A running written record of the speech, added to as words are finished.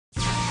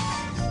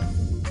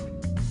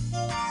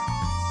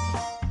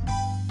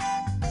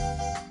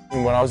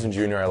When I was in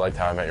junior, I liked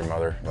How I Met Your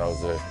Mother. That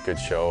was a good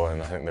show,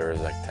 and I think there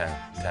was like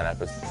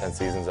 10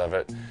 seasons of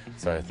it.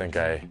 So I think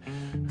I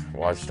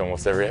watched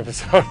almost every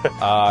episode.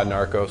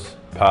 Narcos.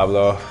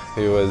 Pablo,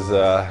 he was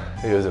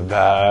a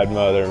bad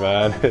mother,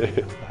 man.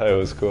 It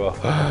was cool.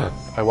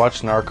 I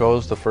watched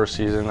Narcos the first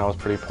season. I was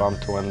pretty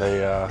pumped when they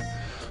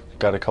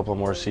got a couple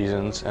more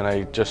seasons, and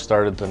I just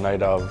started The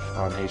Night Of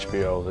on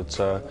HBO. It's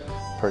a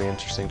pretty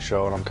interesting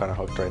show, and I'm kind of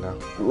hooked right now.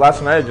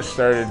 Last night I just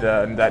started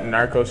that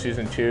Narcos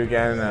season 2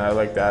 again. I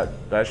like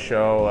that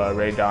show.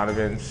 Ray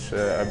Donovan's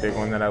a big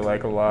one that I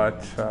like a lot.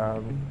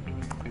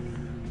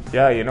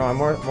 Yeah, you know, I'm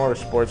more of a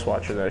sports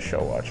watcher than a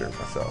show watcher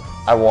myself.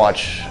 I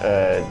watch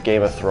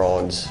Game of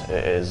Thrones.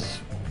 It is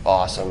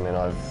awesome, you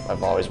know,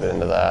 I've always been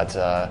into that.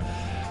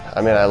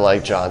 I mean, I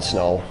like Jon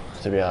Snow,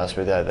 to be honest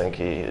with you. I think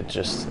it's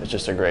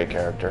just a great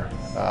character.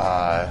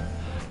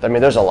 I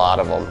mean, there's a lot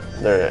of them.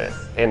 They're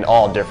in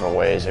all different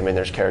ways. I mean,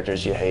 there's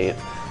characters you hate,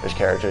 there's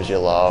characters you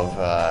love,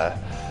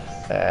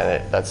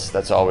 and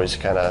that's always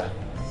kind of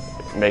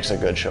makes a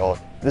good show.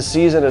 The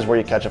season is where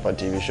you catch up on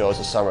TV shows.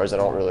 The summers I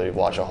don't really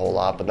watch a whole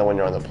lot, but then when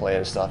you're on the plane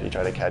and stuff, you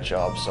try to catch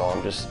up. So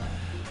I'm just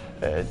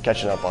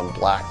catching up on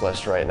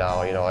Blacklist right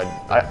now. You know,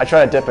 I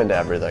try to dip into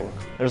everything.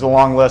 There's a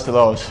long list of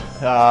those.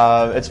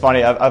 It's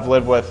funny, I've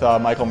lived with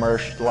Michael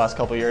Mersch the last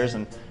couple of years,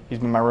 and he's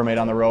been my roommate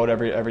on the road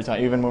every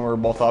time. Even when we were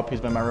both up,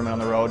 he's been my roommate on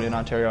the road in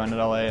Ontario and in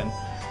LA.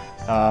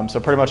 And so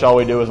pretty much all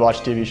we do is watch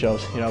TV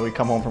shows. You know, we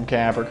come home from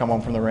camp or come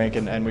home from the rink,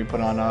 and we put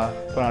on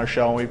a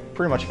show, and we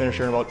pretty much finish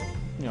here in about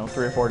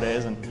 3 or 4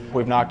 days. And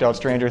we've knocked out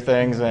Stranger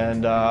Things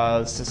and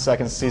it's the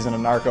second season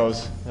of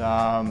Narcos.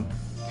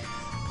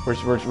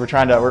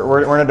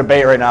 We're in a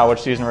debate right now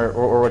which season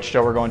or which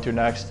show we're going to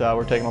next.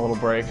 We're taking a little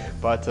break,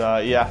 but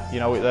yeah, you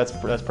know, that's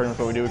pretty much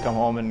what we do. We come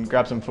home and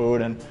grab some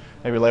food and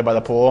maybe lay by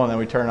the pool, and then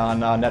we turn on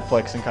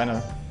Netflix and kind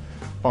of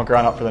bunker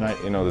on up for the night.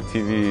 You know, the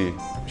TV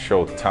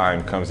show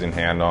time comes in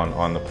hand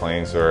on the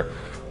planes or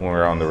when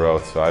we're on the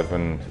road. So I've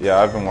been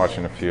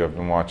watching a few. I've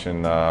been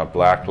watching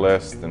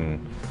Blacklist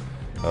and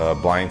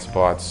Blind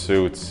Spots,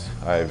 Suits.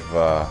 I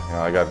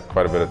got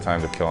quite a bit of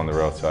time to kill on the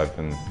road, so I've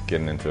been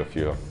getting into a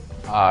few.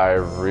 I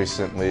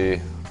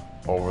recently,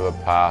 over the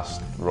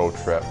past road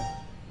trip,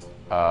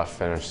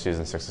 finished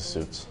season 6 of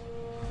Suits.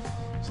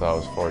 So that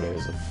was 4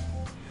 days of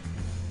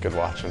good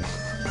watching.